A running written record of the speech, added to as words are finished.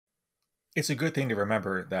It's a good thing to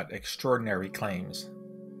remember that extraordinary claims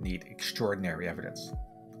need extraordinary evidence.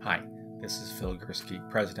 Hi, this is Phil Gurski,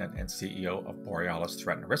 President and CEO of Borealis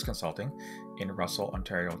Threat and Risk Consulting in Russell,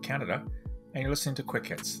 Ontario, Canada, and you're listening to Quick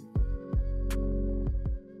Hits.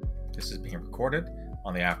 This is being recorded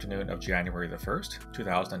on the afternoon of January the 1st,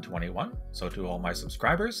 2021. So to all my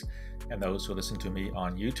subscribers and those who listen to me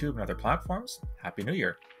on YouTube and other platforms, Happy New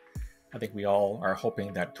Year. I think we all are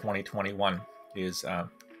hoping that 2021 is,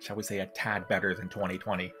 shall we say, a tad better than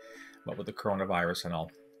 2020, but with the coronavirus and all.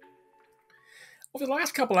 Over the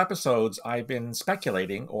last couple episodes, I've been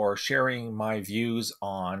speculating or sharing my views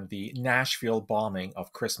on the Nashville bombing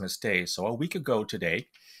of Christmas Day. So a week ago today,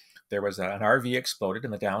 there was an RV exploded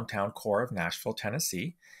in the downtown core of Nashville,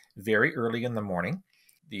 Tennessee, very early in the morning.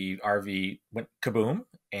 The RV went kaboom,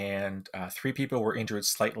 and 3 people were injured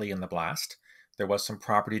slightly in the blast. There was some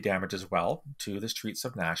property damage as well to the streets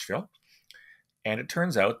of Nashville. And it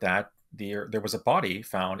turns out that there was a body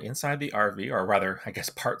found inside the RV, or rather, I guess,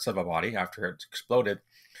 parts of a body after it exploded.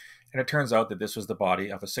 And it turns out that this was the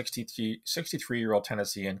body of a 63-year-old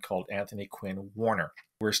Tennessean called Anthony Quinn Warner.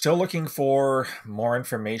 We're still looking for more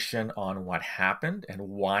information on what happened and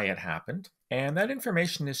why it happened. And that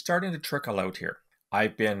information is starting to trickle out here.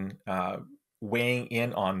 I've been weighing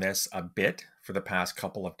in on this a bit for the past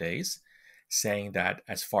couple of days, saying that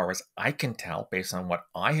as far as I can tell, based on what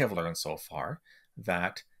I have learned so far,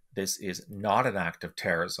 that this is not an act of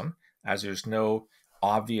terrorism, as there's no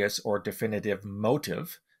obvious or definitive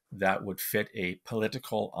motive that would fit a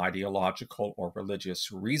political, ideological, or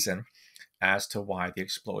religious reason as to why the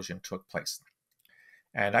explosion took place.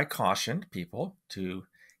 And I cautioned people to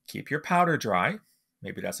keep your powder dry.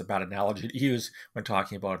 Maybe that's a bad analogy to use when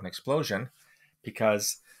talking about an explosion,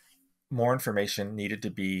 because more information needed to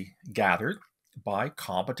be gathered by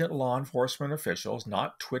competent law enforcement officials,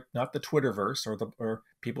 not the Twitterverse or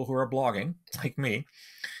people who are blogging like me,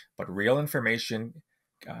 but real information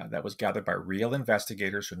that was gathered by real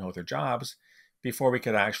investigators who know their jobs before we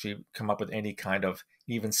could actually come up with any kind of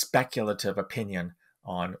even speculative opinion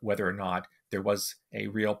on whether or not there was a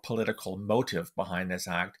real political motive behind this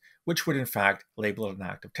act, which would in fact label it an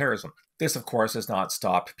act of terrorism. This, of course, has not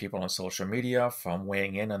stopped people on social media from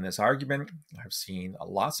weighing in on this argument. I've seen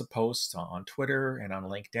lots of posts on Twitter and on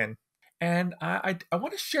LinkedIn. And I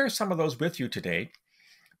want to share some of those with you today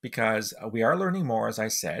because we are learning more, as I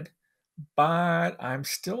said, but I'm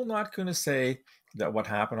still not going to say that what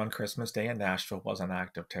happened on Christmas Day in Nashville was an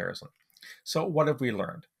act of terrorism. So what have we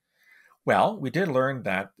learned? Well, we did learn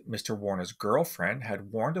that Mr. Warner's girlfriend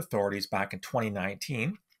had warned authorities back in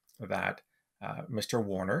 2019 that Mr.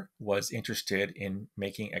 Warner was interested in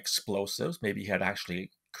making explosives. Maybe he had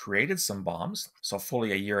actually created some bombs. So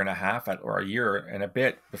fully a year and a half or a year and a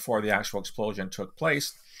bit before the actual explosion took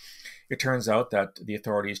place, it turns out that the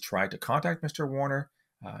authorities tried to contact Mr. Warner.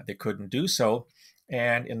 They couldn't do so.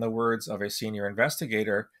 And in the words of a senior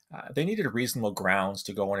investigator, they needed reasonable grounds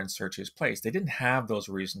to go in and search his place. They didn't have those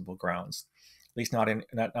reasonable grounds, at least not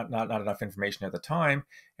enough information at the time,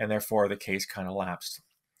 and therefore the case kind of lapsed.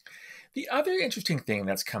 The other interesting thing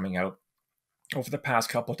that's coming out over the past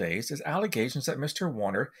couple of days is allegations that Mr.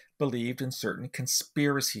 Warner believed in certain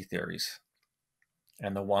conspiracy theories.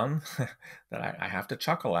 And the one that I have to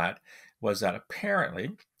chuckle at was that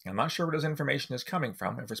apparently, I'm not sure where this information is coming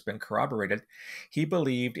from, if it's been corroborated, he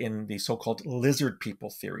believed in the so-called lizard people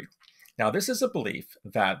theory. Now, this is a belief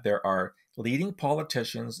that there are leading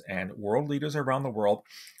politicians and world leaders around the world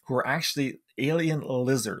who are actually alien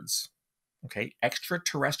lizards, okay,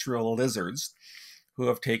 extraterrestrial lizards who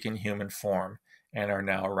have taken human form and are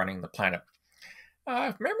now running the planet.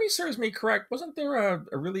 If memory serves me correct, wasn't there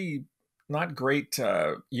a really not great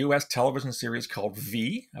U.S. television series called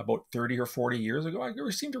V about 30 or 40 years ago? I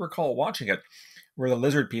seem to recall watching it, where the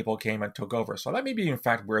lizard people came and took over. So that may be, in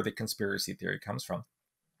fact, where the conspiracy theory comes from.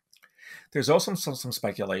 There's also some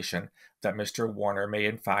speculation that Mr. Warner may,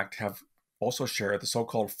 in fact, have also shared the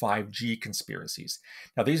so-called 5G conspiracies.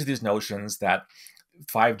 Now, these are these notions that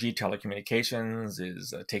 5G telecommunications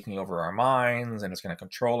is taking over our minds and it's going to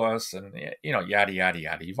control us and, yada, yada,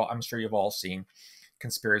 yada. I'm sure you've all seen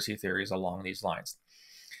conspiracy theories along these lines.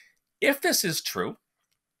 If this is true,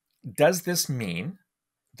 does this mean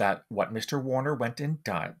that what Mr. Warner went and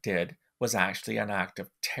did was actually an act of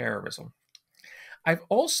terrorism? I've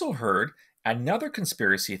also heard another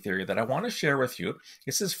conspiracy theory that I want to share with you.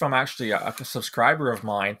 This is from actually a subscriber of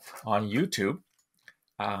mine on YouTube.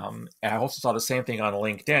 And I also saw the same thing on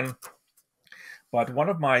LinkedIn. But one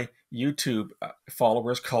of my YouTube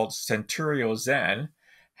followers called Centurio Zen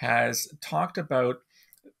has talked about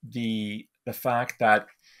the fact that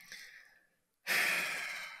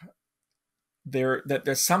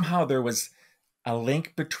that somehow there was a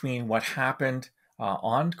link between what happened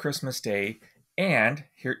on Christmas Day and,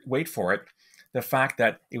 here, wait for it, the fact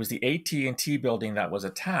that it was the AT&T building that was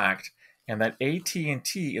attacked, and that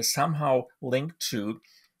AT&T is somehow linked to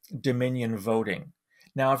Dominion voting.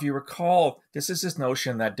 Now, if you recall, this is this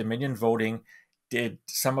notion that Dominion voting did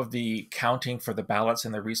some of the counting for the ballots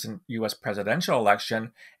in the recent US presidential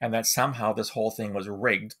election, and that somehow this whole thing was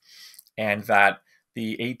rigged, and that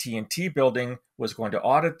the AT&T building was going to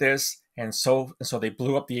audit this, and so they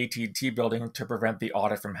blew up the AT&T building to prevent the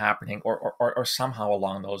audit from happening, or somehow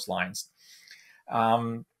along those lines.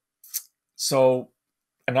 So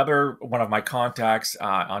another one of my contacts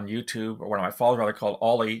on YouTube, or one of my followers rather, called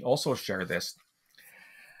Ollie, also shared this.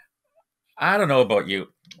 I don't know about you.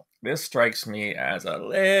 This strikes me as a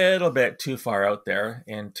little bit too far out there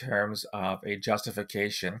in terms of a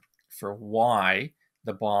justification for why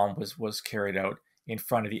the bomb was carried out in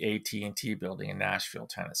front of the AT&T building in Nashville,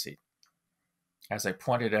 Tennessee. As I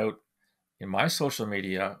pointed out in my social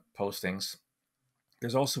media postings,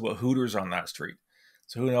 there's also a Hooters on that street.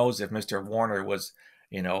 So who knows if Mr. Warner was,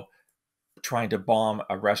 trying to bomb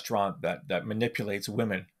a restaurant that manipulates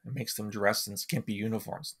women and makes them dress in skimpy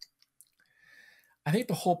uniforms. I think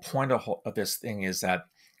the whole point of this thing is that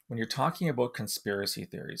when you're talking about conspiracy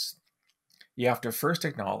theories, you have to first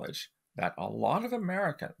acknowledge that a lot of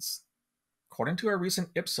Americans, according to a recent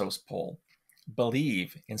Ipsos poll,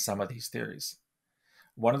 believe in some of these theories.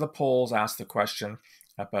 One of the polls asked the question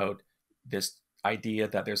about this idea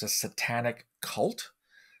that there's a satanic cult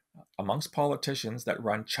amongst politicians that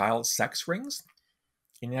run child sex rings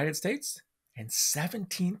in the United States, and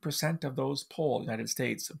 17% of those polled in the United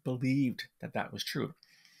States believed that that was true.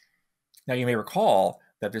 Now, you may recall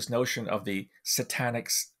that this notion of the satanic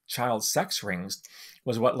child sex rings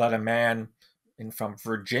was what led a man from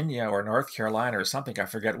Virginia or North Carolina or something, I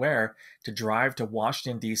forget where, to drive to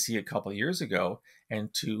Washington, D.C. a couple of years ago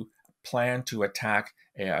and to plan to attack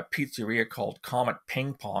a pizzeria called Comet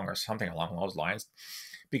Ping Pong or something along those lines,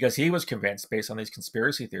 because he was convinced, based on these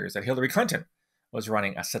conspiracy theories, that Hillary Clinton was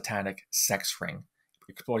running a satanic sex ring,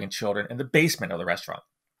 exploiting children in the basement of the restaurant.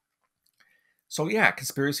 So yeah,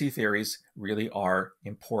 conspiracy theories really are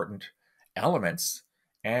important elements,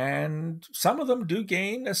 and some of them do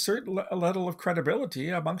gain a certain level of credibility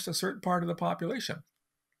amongst a certain part of the population.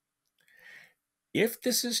 If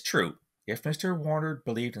this is true, if Mr. Warner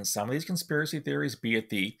believed in some of these conspiracy theories, be it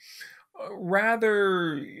the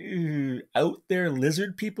rather out there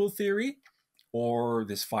lizard people theory, or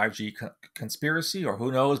this 5G conspiracy, or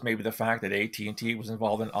who knows, maybe the fact that AT&T was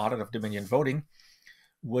involved in audit of Dominion voting,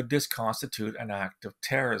 would this constitute an act of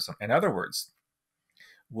terrorism? In other words,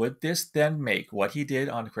 would this then make what he did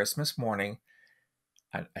on Christmas morning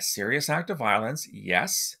a serious act of violence?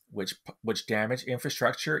 Yes. Which damaged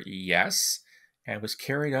infrastructure? Yes. And was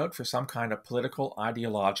carried out for some kind of political,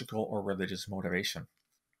 ideological, or religious motivation?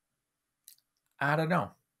 I don't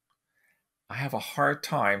know. I have a hard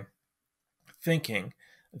time thinking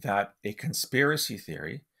that a conspiracy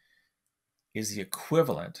theory is the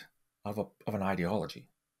equivalent of an ideology.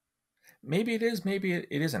 Maybe it is, maybe it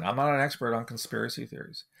isn't. I'm not an expert on conspiracy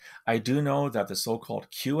theories. I do know that the so-called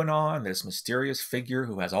QAnon, this mysterious figure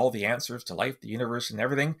who has all the answers to life, the universe, and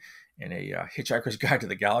everything in a Hitchhiker's Guide to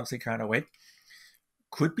the Galaxy kind of way,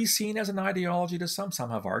 could be seen as an ideology to some.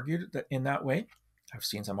 Some have argued that in that way. I've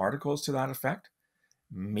seen some articles to that effect.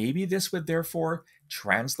 Maybe this would therefore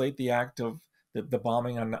translate the act of the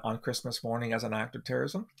bombing on Christmas morning as an act of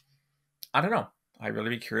terrorism. I don't know. I'd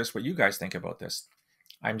really be curious what you guys think about this.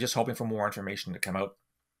 I'm just hoping for more information to come out.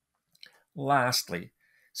 Lastly,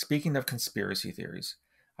 speaking of conspiracy theories,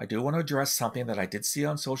 I do want to address something that I did see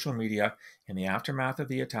on social media in the aftermath of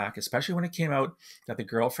the attack, especially when it came out that the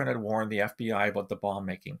girlfriend had warned the FBI about the bomb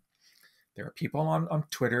making. There are people on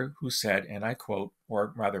Twitter who said, and I quote,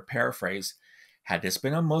 or rather paraphrase, "Had this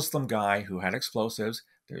been a Muslim guy who had explosives,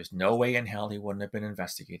 there's no way in hell he wouldn't have been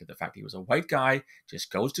investigated. The fact he was a white guy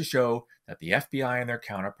just goes to show that the FBI and their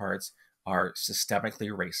counterparts are systemically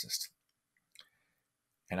racist."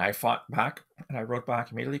 And I fought back, and I wrote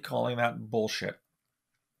back immediately calling that bullshit.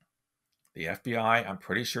 The FBI, I'm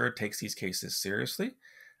pretty sure, takes these cases seriously.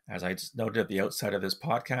 As I just noted at the outset of this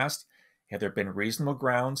podcast, had there been reasonable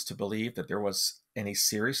grounds to believe that there was any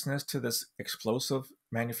seriousness to this explosive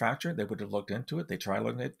manufacture, they would have looked into it. They tried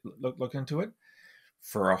to look into it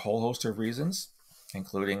for a whole host of reasons,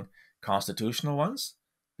 including constitutional ones.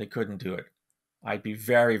 They couldn't do it. I'd be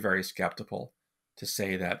very, very skeptical to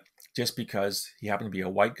say that just because he happened to be a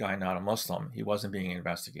white guy, not a Muslim, he wasn't being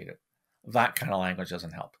investigated. That kind of language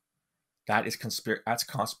doesn't help. That's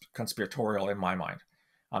conspiratorial in my mind.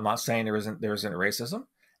 I'm not saying there isn't racism,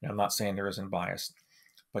 and I'm not saying there isn't bias,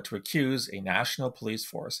 but to accuse a national police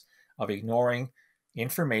force of ignoring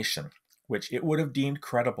information which it would have deemed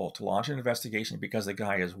credible to launch an investigation because the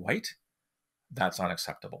guy is white, that's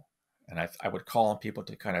unacceptable. And I would call on people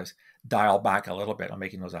to kind of dial back a little bit on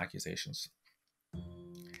making those accusations.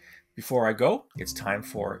 Before I go, it's time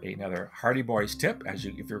for another Hardy Boys tip. If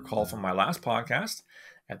you recall from my last podcast,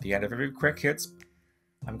 at the end of every Quick Hits,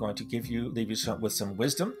 I'm going to leave you with some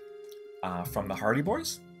wisdom from the Hardy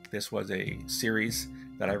Boys. This was a series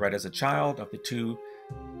that I read as a child of the two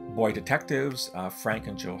boy detectives, Frank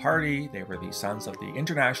and Joe Hardy. They were the sons of the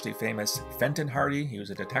internationally famous Fenton Hardy. He was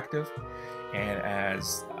a detective. And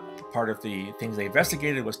as part of the things they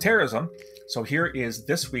investigated was terrorism. So here is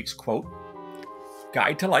this week's quote,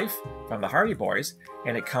 Guide to Life from the Hardy Boys,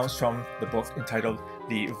 and it comes from the book entitled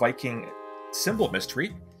The Viking Symbol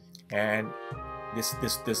Mystery. And this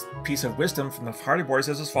piece of wisdom from the Hardy Boys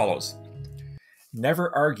is as follows.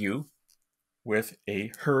 Never argue with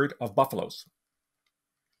a herd of buffaloes.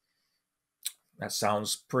 That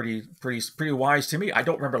sounds pretty wise to me. I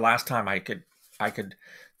don't remember last time I could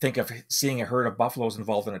think of seeing a herd of buffaloes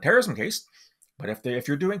involved in a terrorism case. But if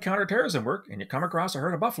you're doing counterterrorism work and you come across a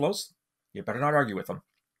herd of buffaloes, you better not argue with them.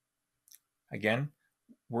 Again,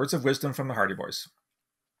 words of wisdom from the Hardy Boys.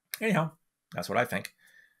 Anyhow, that's what I think.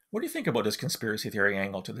 What do you think about this conspiracy theory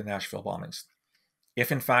angle to the Nashville bombings?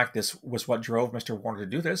 If in fact this was what drove Mr. Warner to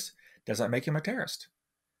do this, does that make him a terrorist?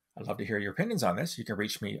 I'd love to hear your opinions on this. You can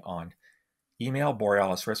reach me on email,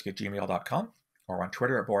 borealisrisk@gmail.com, or on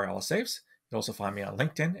Twitter @BorealisSaves. You'll also find me on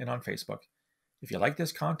LinkedIn and on Facebook. If you like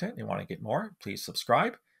this content and you want to get more, please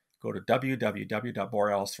subscribe. Go to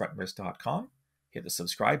www.borealisthreatenrisk.com, hit the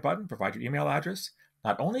subscribe button, provide your email address.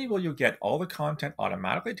 Not only will you get all the content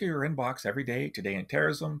automatically to your inbox every day, Today in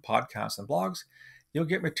Terrorism, podcasts, and blogs, you'll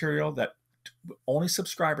get material that only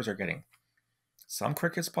subscribers are getting. Some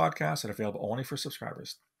Quick Hits podcasts are available only for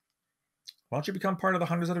subscribers. Why don't you become part of the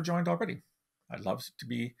hundreds that have joined already? I'd love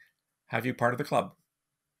to have you part of the club.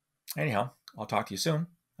 Anyhow, I'll talk to you soon.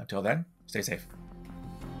 Until then, stay safe.